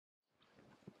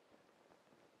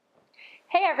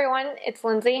Hey everyone, it's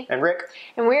Lindsay. And Rick.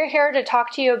 And we're here to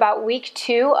talk to you about week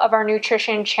 2 of our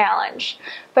nutrition challenge.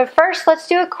 But first, let's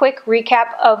do a quick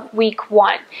recap of week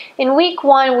 1. In week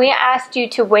 1, we asked you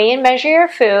to weigh and measure your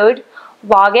food,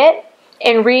 log it,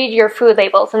 and read your food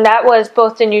labels. And that was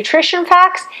both the nutrition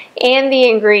facts and the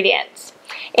ingredients.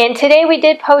 And today we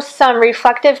did post some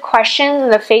reflective questions in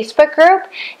the Facebook group.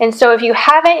 And so if you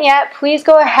haven't yet, please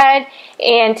go ahead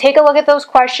and take a look at those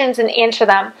questions and answer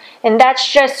them. And that's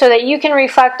just so that you can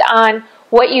reflect on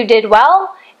what you did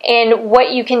well and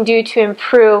what you can do to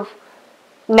improve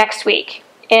next week.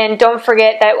 And don't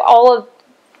forget that all of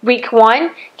week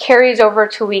 1 carries over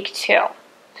to week 2.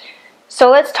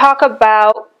 So let's talk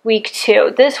about week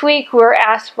 2. This week we're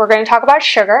going to talk about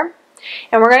sugar.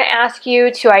 And we're going to ask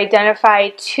you to identify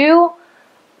two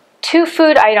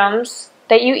food items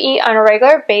that you eat on a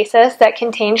regular basis that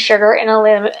contain sugar and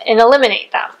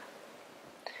eliminate them.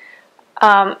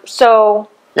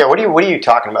 Yeah, what are you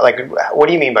talking about? Like, what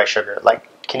do you mean by sugar?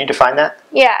 Like, can you define that?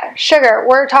 Yeah, sugar.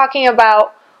 We're talking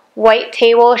about white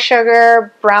table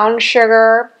sugar, brown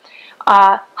sugar,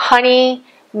 honey,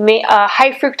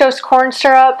 high fructose corn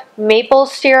syrup, maple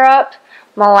syrup,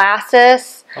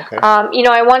 molasses. Okay.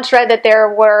 I once read that there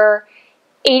were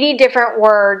 80 different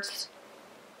words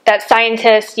that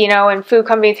scientists, and food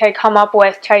companies had come up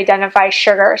with to identify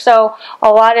sugar. So a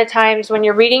lot of times when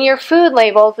you're reading your food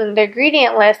labels and the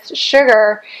ingredient list,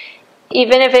 sugar,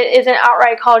 even if it isn't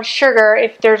outright called sugar,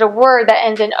 if there's a word that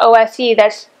ends in OSE,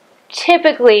 that's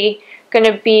typically going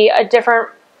to be a different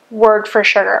word for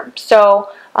sugar. So,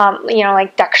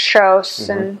 like dextrose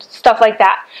and stuff like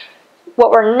that.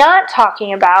 What we're not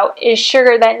talking about is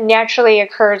sugar that naturally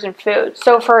occurs in food.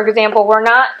 So, for example, we're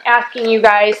not asking you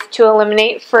guys to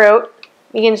eliminate fruit.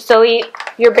 You can still eat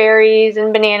your berries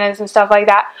and bananas and stuff like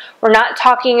that. We're not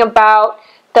talking about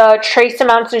the trace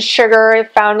amounts of sugar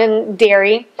found in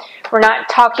dairy. We're not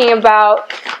talking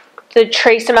about the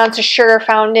trace amounts of sugar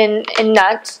found in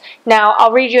nuts. Now,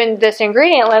 I'll read you in this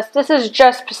ingredient list. This is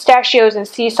just pistachios and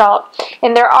sea salt.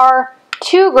 And there are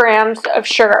 2 grams of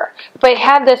sugar. But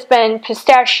had this been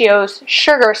pistachios,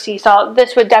 sugar, sea salt,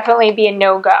 this would definitely be a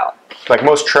no-go. Like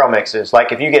most trail mixes,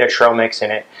 like if you get a trail mix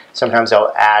in it, sometimes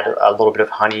they'll add a little bit of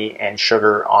honey and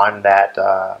sugar on that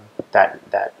nut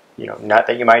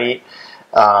that you might eat.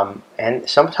 And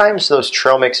sometimes those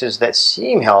trail mixes that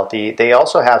seem healthy, they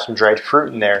also have some dried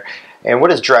fruit in there. And what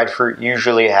does dried fruit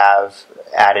usually have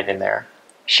added in there?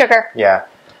 Sugar. Yeah.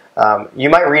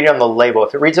 You might read it on the label.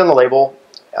 If it reads on the label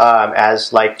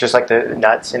as just like the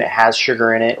nuts and it has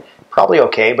sugar in it, probably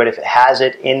okay. But if it has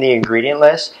it in the ingredient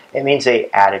list, it means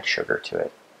they added sugar to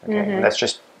it. Okay? And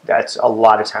that's a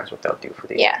lot of times what they'll do for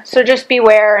these. Yeah, so just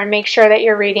beware and make sure that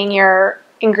you're reading your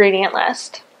ingredient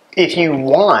list. If you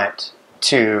want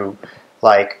to,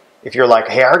 if you're like,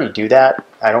 hey, I already do that,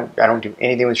 I don't do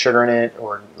anything with sugar in it,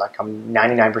 or like I'm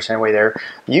 99% of the way there,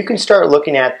 you can start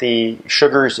looking at the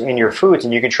sugars in your foods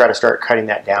and you can try to start cutting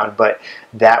that down, but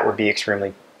that would be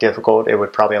extremely difficult. It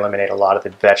would probably eliminate a lot of the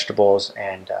vegetables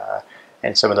and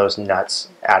some of those nuts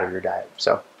out of your diet.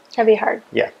 So that'd be hard.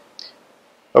 Yeah.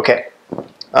 Okay.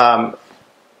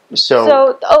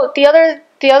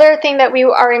 The other thing that we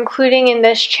are including in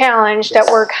this challenge that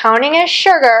we're counting as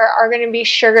sugar are going to be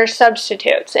sugar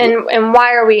substitutes. And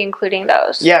why are we including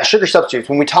those? Yeah, sugar substitutes.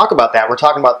 When we talk about that, we're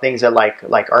talking about things that like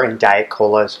are in diet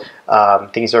colas,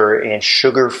 things that are in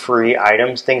sugar-free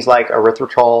items, things like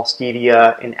erythritol,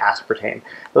 stevia, and aspartame.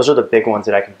 Those are the big ones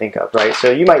that I can think of, right?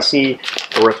 So you might see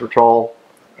erythritol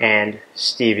and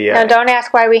stevia. Now, don't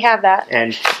ask why we have that.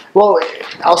 And, well,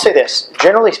 I'll say this.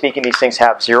 Generally speaking, these things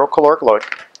have 0 caloric load,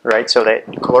 right? So that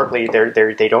calorically,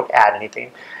 they don't add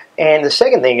anything. And the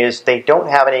second thing is they don't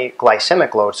have any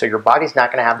glycemic load, so your body's not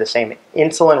going to have the same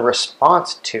insulin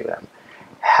response to them.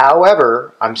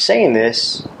 However, I'm saying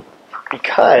this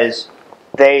because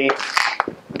they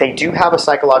do have a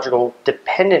psychological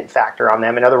dependent factor on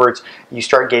them. In other words, you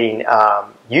start getting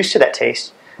used to that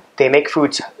taste. They make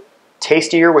foods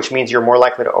tastier, which means you're more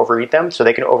likely to overeat them, so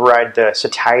they can override the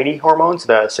satiety hormones,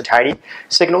 the satiety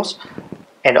signals.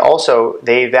 And also,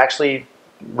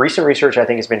 recent research I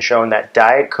think has been shown that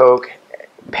Diet Coke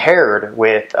paired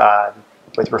with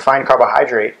refined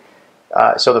carbohydrate,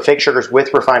 so the fake sugars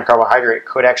with refined carbohydrate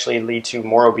could actually lead to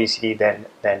more obesity than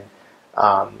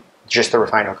just the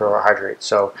refined carbohydrate.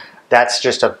 So that's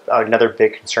just another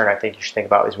big concern I think you should think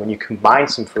about is when you combine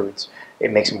some foods,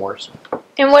 it makes them worse.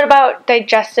 And what about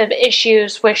digestive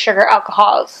issues with sugar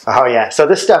alcohols? Oh yeah, so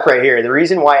this stuff right here, the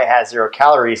reason why it has 0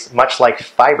 calories, much like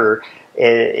fiber,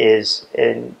 is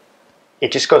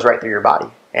it just goes right through your body.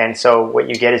 And so what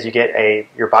you get is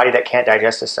your body that can't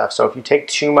digest this stuff. So if you take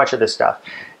too much of this stuff,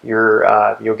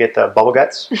 you'll get the bubble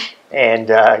guts, and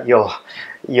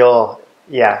you'll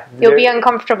be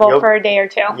uncomfortable for a day or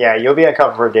two. Yeah, you'll be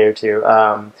uncomfortable for a day or two.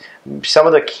 Some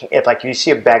of if you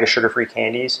see a bag of sugar-free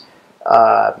candies,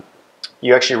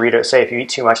 you actually read it. Say if you eat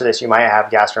too much of this, you might have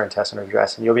gastrointestinal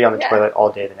distress, and you'll be on the toilet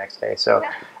all day the next day. So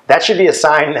that should be a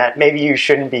sign that maybe you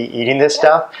shouldn't be eating this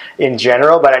stuff in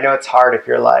general. But I know it's hard if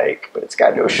you're like, but it's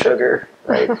got no sugar,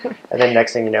 right? And then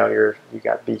next thing you know, you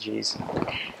got BGs.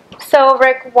 So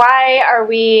Rick, why are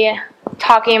we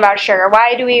talking about sugar?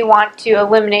 Why do we want to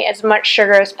eliminate as much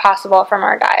sugar as possible from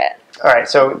our diet? All right,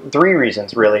 so 3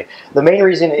 reasons really. The main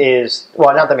reason is,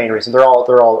 well, not the main reason. They're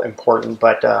all important,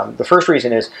 but the first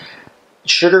reason is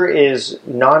sugar is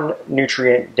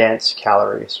non-nutrient dense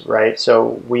calories, right?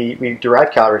 So we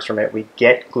derive calories from it. We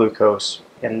get glucose,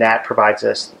 and that provides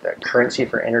us the currency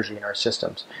for energy in our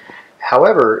systems.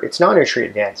 However, it's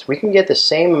non-nutrient dense. We can get the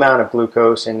same amount of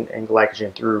glucose and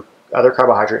glycogen through other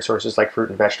carbohydrate sources like fruit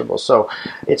and vegetables. So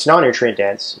it's non-nutrient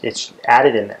dense. It's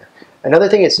added in there. Another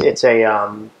thing is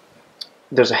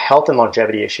there's a health and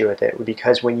longevity issue with it,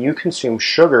 because when you consume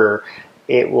sugar,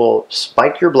 it will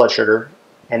spike your blood sugar,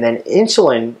 and then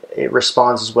insulin, it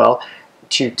responds as well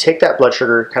to take that blood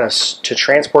sugar, kind of to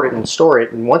transport it and store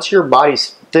it. And once your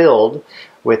body's filled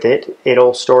with it,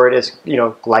 it'll store it as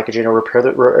glycogen. It'll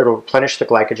replenish the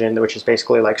glycogen, which is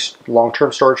basically like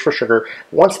long-term storage for sugar.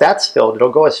 Once that's filled,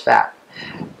 it'll go as fat.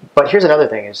 But here's another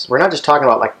thing: is we're not just talking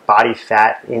about like body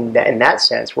fat in that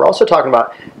sense. We're also talking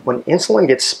about when insulin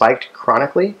gets spiked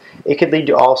chronically, it could lead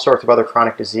to all sorts of other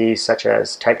chronic disease, such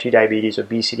as type 2 diabetes,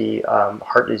 obesity,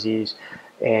 heart disease,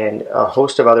 and a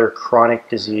host of other chronic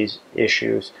disease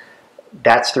issues.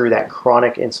 That's through that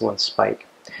chronic insulin spike.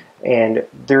 And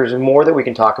there's more that we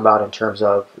can talk about in terms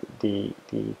of the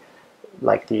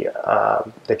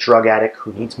drug addict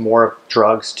who needs more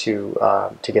drugs to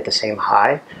get the same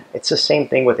high. It's the same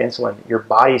thing with insulin. Your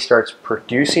body starts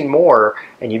producing more,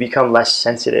 and you become less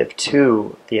sensitive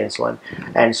to the insulin.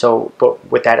 And so,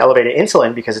 but with that elevated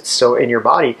insulin, because it's so in your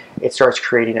body, it starts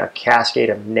creating a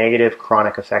cascade of negative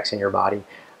chronic effects in your body.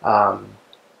 The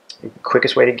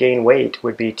quickest way to gain weight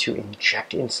would be to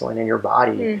inject insulin in your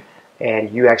body.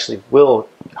 And you actually will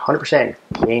 100%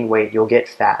 gain weight. You'll get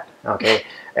fat. Okay,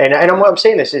 and what I'm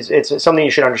saying this is it's something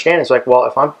you should understand. It's like,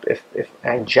 well, if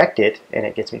I inject it and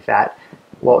it gets me fat,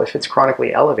 well, if it's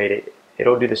chronically elevated,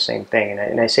 it'll do the same thing.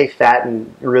 And I say fat,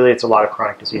 and really it's a lot of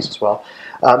chronic disease as well.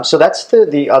 So that's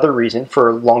the other reason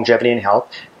for longevity and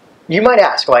health. You might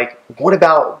ask, like, what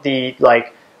about the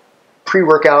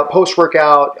pre-workout,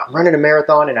 post-workout, I'm running a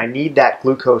marathon and I need that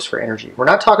glucose for energy. We're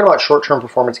not talking about short-term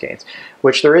performance gains,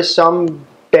 which there is some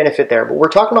benefit there, but we're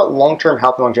talking about long-term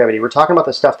health and longevity. We're talking about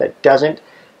the stuff that doesn't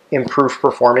improve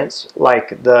performance,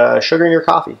 like the sugar in your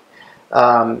coffee.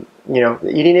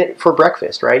 Eating it for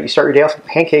breakfast, right? You start your day off with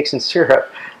pancakes and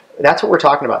syrup. That's what we're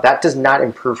talking about. That does not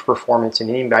improve performance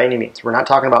by any means. We're not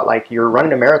talking about like you're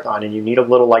running a marathon and you need a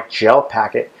little like gel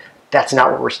packet. That's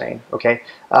not what we're saying, okay?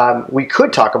 We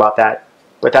could talk about that,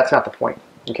 but that's not the point,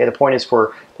 okay? The point is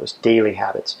for those daily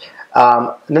habits.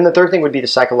 And then the third thing would be the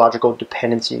psychological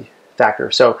dependency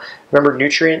factor. So remember,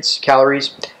 nutrients,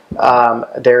 calories,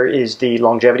 there is the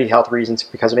longevity health reasons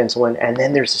because of insulin, and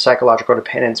then there's the psychological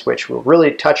dependence, which we'll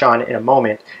really touch on in a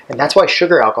moment. And that's why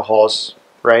sugar alcohols,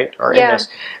 right, are in this.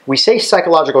 We say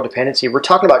psychological dependency, we're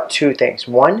talking about 2 things.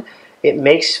 One, it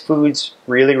makes foods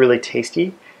really, really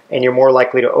tasty, and you're more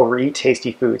likely to overeat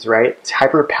tasty foods, right? It's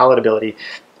hyperpalatability.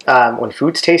 When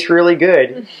foods taste really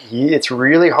good, it's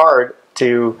really hard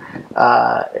to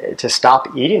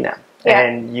stop eating them. Yeah.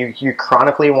 And you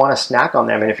chronically want to snack on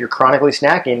them. And if you're chronically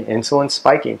snacking, insulin's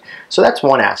spiking. So that's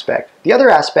one aspect. The other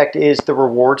aspect is the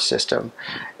reward system.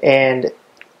 And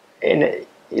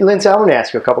Lindsay, I want to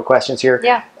ask you a couple questions here.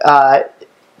 Yeah.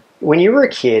 When you were a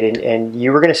kid and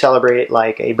you were going to celebrate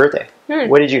like a birthday,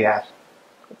 what did you have?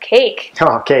 Cake.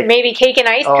 Oh, cake. Maybe cake and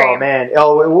ice cream. Oh, man.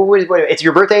 Oh, it's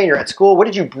your birthday and you're at school. What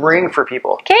did you bring for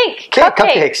people? Cake.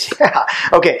 Cupcakes. Yeah.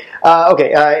 Okay.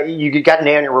 You got an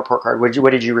A on your report card.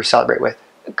 What did you celebrate with?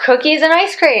 Cookies and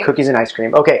ice cream. Cookies and ice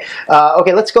cream. Okay.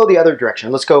 Let's go the other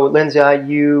direction. Let's go, Lindsay.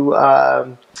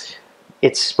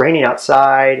 It's raining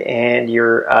outside and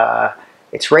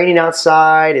it's raining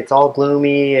outside. It's all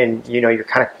gloomy and, you're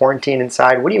kind of quarantined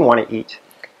inside. What do you want to eat?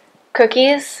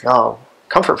 Cookies. Oh.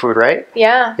 Comfort food, right?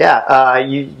 Yeah. Yeah.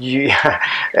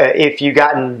 If you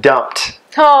gotten dumped.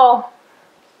 Oh.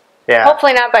 Yeah.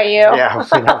 Hopefully not by you. Yeah,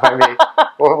 hopefully not by me.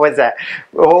 What was that?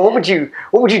 What would you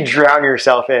drown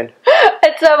yourself in?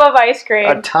 A tub of ice cream.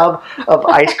 A tub of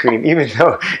ice cream. Even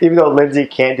though Lindsay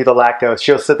can't do the lactose,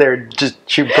 she'll sit there and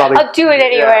she'll probably. I'll do it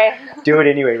anyway. Yeah, do it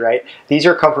anyway, right? These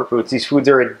are comfort foods. These foods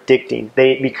are addicting.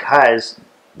 Because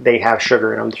they have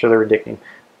sugar in them, so they're addicting.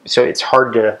 So it's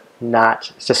hard to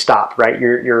not to stop, right?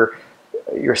 Your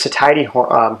satiety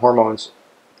hormones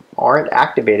aren't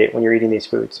activated when you're eating these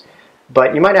foods.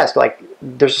 But you might ask, like,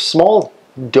 there's a small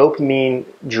dopamine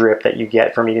drip that you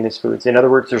get from eating these foods. In other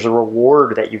words, there's a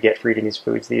reward that you get for eating these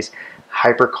foods, these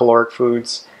hypercaloric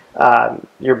foods.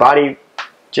 Your body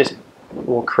just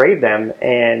will crave them,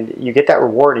 and you get that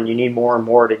reward, and you need more and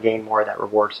more to gain more of that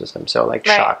reward system. So like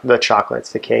the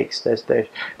chocolates, the cakes,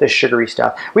 the sugary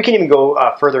stuff. We can even go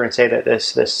further and say that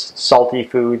this salty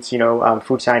foods,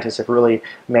 food scientists have really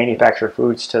manufactured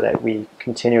foods so that we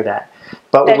continue that.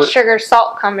 But that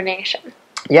sugar-salt combination.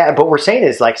 Yeah, but what we're saying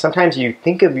is, like, sometimes you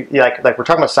think of, like we're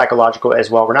talking about psychological as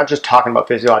well. We're not just talking about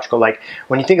physiological. Like,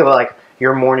 when you think of, like,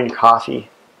 your morning coffee,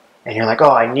 and you're like,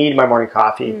 oh, I need my morning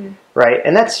coffee, right?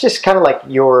 And that's just kind of like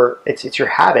it's your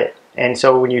habit. And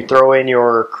so when you throw in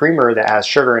your creamer that has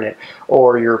sugar in it,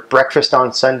 or your breakfast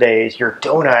on Sundays, your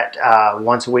donut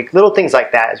once a week, little things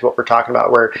like that is what we're talking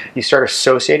about, where you start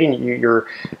associating,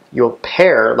 you'll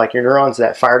pair, like your neurons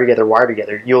that fire together, wire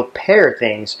together, you'll pair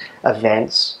things,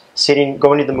 events,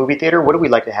 going to the movie theater. What do we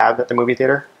like to have at the movie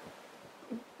theater?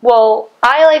 Well,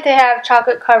 I like to have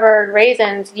chocolate-covered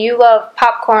raisins. You love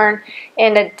popcorn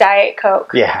and a Diet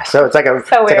Coke. Yeah, so it's like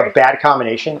a bad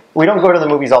combination. We don't go to the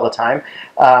movies all the time.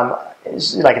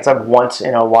 It's a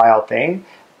once-in-a-while thing.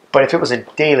 But if it was a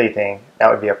daily thing,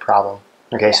 that would be a problem.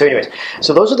 Okay, so anyways.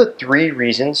 So those are the 3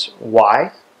 reasons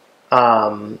why.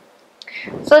 So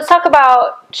let's talk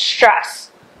about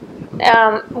stress.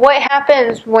 What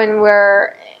happens when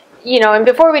we're... and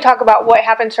before we talk about what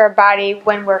happens to our body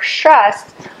when we're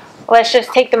stressed, let's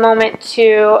just take the moment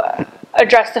to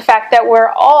address the fact that we're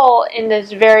all in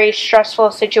this very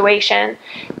stressful situation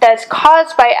that's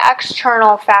caused by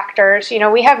external factors.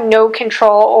 We have no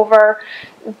control over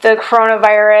the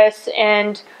coronavirus,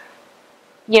 and,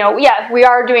 we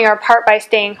are doing our part by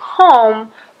staying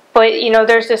home, but,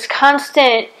 there's this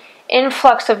constant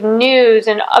influx of news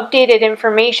and updated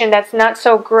information that's not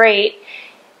so great,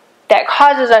 that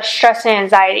causes us stress and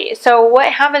anxiety. So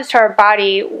what happens to our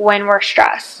body when we're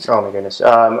stressed? Oh my goodness.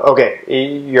 Okay,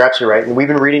 you're absolutely right. And we've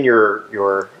been reading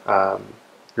your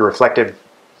reflective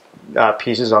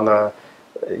pieces on on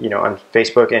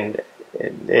Facebook, and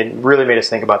it really made us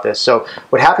think about this. So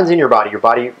what happens in your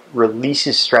body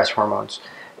releases stress hormones.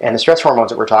 And the stress hormones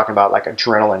that we're talking about, like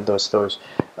adrenaline,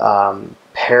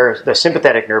 the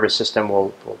sympathetic nervous system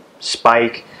will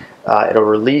spike. It'll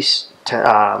release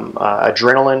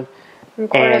adrenaline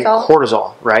and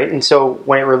cortisol, right? And so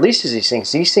when it releases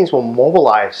these things will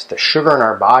mobilize the sugar in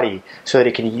our body so that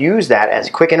it can use that as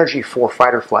quick energy for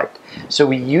fight or flight. So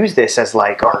we use this as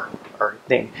like our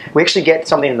thing. We actually get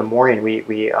something in the morning.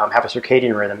 We have a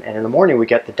circadian rhythm, and in the morning we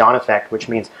get the dawn effect, which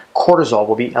means cortisol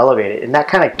will be elevated, and that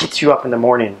kind of gets you up in the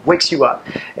morning, wakes you up,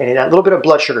 and that little bit of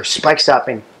blood sugar spikes up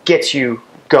and gets you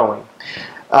going.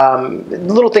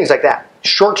 Little things like that.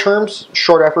 Short terms,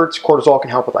 short efforts, cortisol can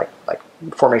help with like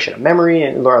formation of memory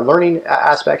and learning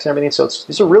aspects and everything. So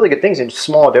these are really good things in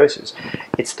small doses.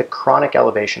 It's the chronic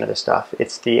elevation of this stuff.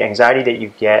 It's the anxiety that you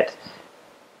get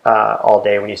all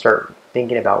day when you start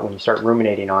thinking about, when you start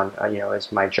ruminating on,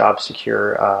 is my job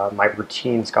secure? My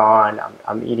routine's gone.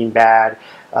 I'm eating bad.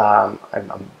 Am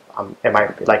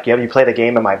I like, you play the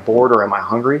game, am I bored or am I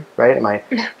hungry, right? Am I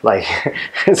like,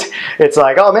 it's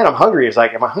like, oh man, I'm hungry. It's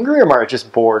like, am I hungry or am I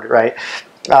just bored, right?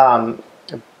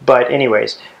 But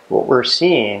anyways, what we're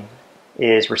seeing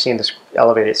is this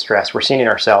elevated stress. We're seeing it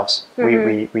ourselves.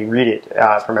 Mm-hmm. We read it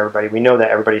from everybody. We know that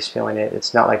everybody's feeling it.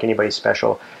 It's not like anybody's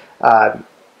special.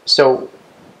 So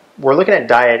we're looking at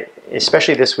diet,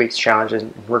 especially this week's challenge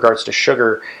in regards to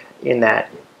sugar, in that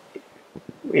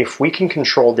if we can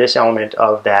control this element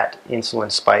of that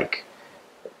insulin spike,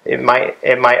 it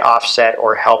might offset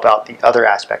or help out the other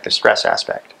aspect, the stress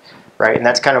aspect, right? And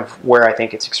that's kind of where I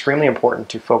think it's extremely important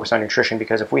to focus on nutrition,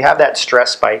 because if we have that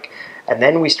stress spike and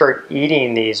then we start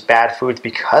eating these bad foods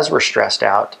because we're stressed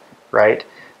out, right?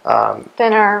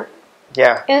 Then our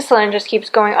insulin just keeps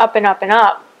going up and up and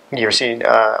up. You ever seen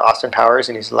Austin Powers,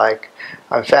 and he's like,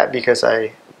 I'm fat because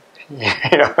whatever,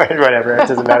 it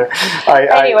doesn't matter.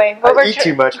 Anyway, I eat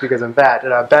too much because I'm fat,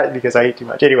 and I'm fat because I eat too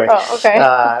much. Anyway. Oh,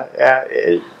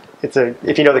 okay.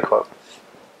 If you know the quote.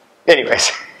 Anyways.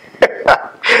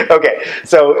 Okay,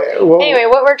 so... anyway,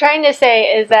 what we're trying to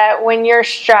say is that when you're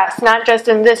stressed, not just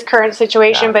in this current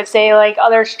situation, but say like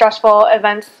other stressful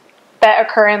events that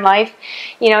occur in life,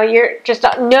 you're just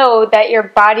know that your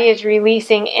body is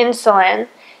releasing insulin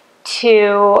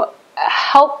to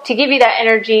help to give you that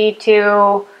energy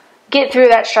to get through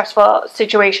that stressful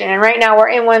situation. And right now we're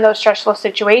in one of those stressful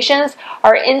situations.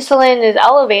 Our insulin is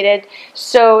elevated,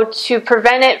 so to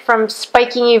prevent it from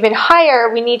spiking even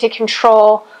higher, we need to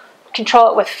control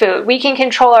it with food. We can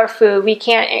control our food. We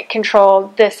can't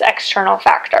control this external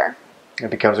factor.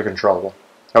 It becomes uncontrollable.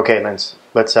 Okay, let's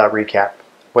recap.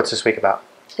 What's this week about?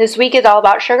 This week is all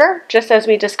about sugar, just as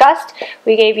we discussed.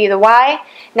 We gave you the why.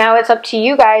 Now it's up to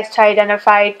you guys to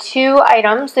identify 2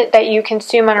 items that you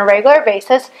consume on a regular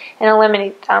basis and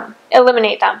eliminate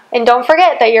them. And don't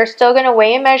forget that you're still going to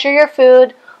weigh and measure your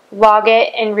food, log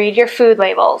it, and read your food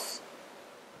labels.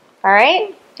 All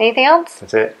right? Anything else?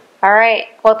 That's it. All right.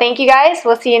 Well, thank you guys.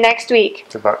 We'll see you next week.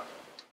 It's about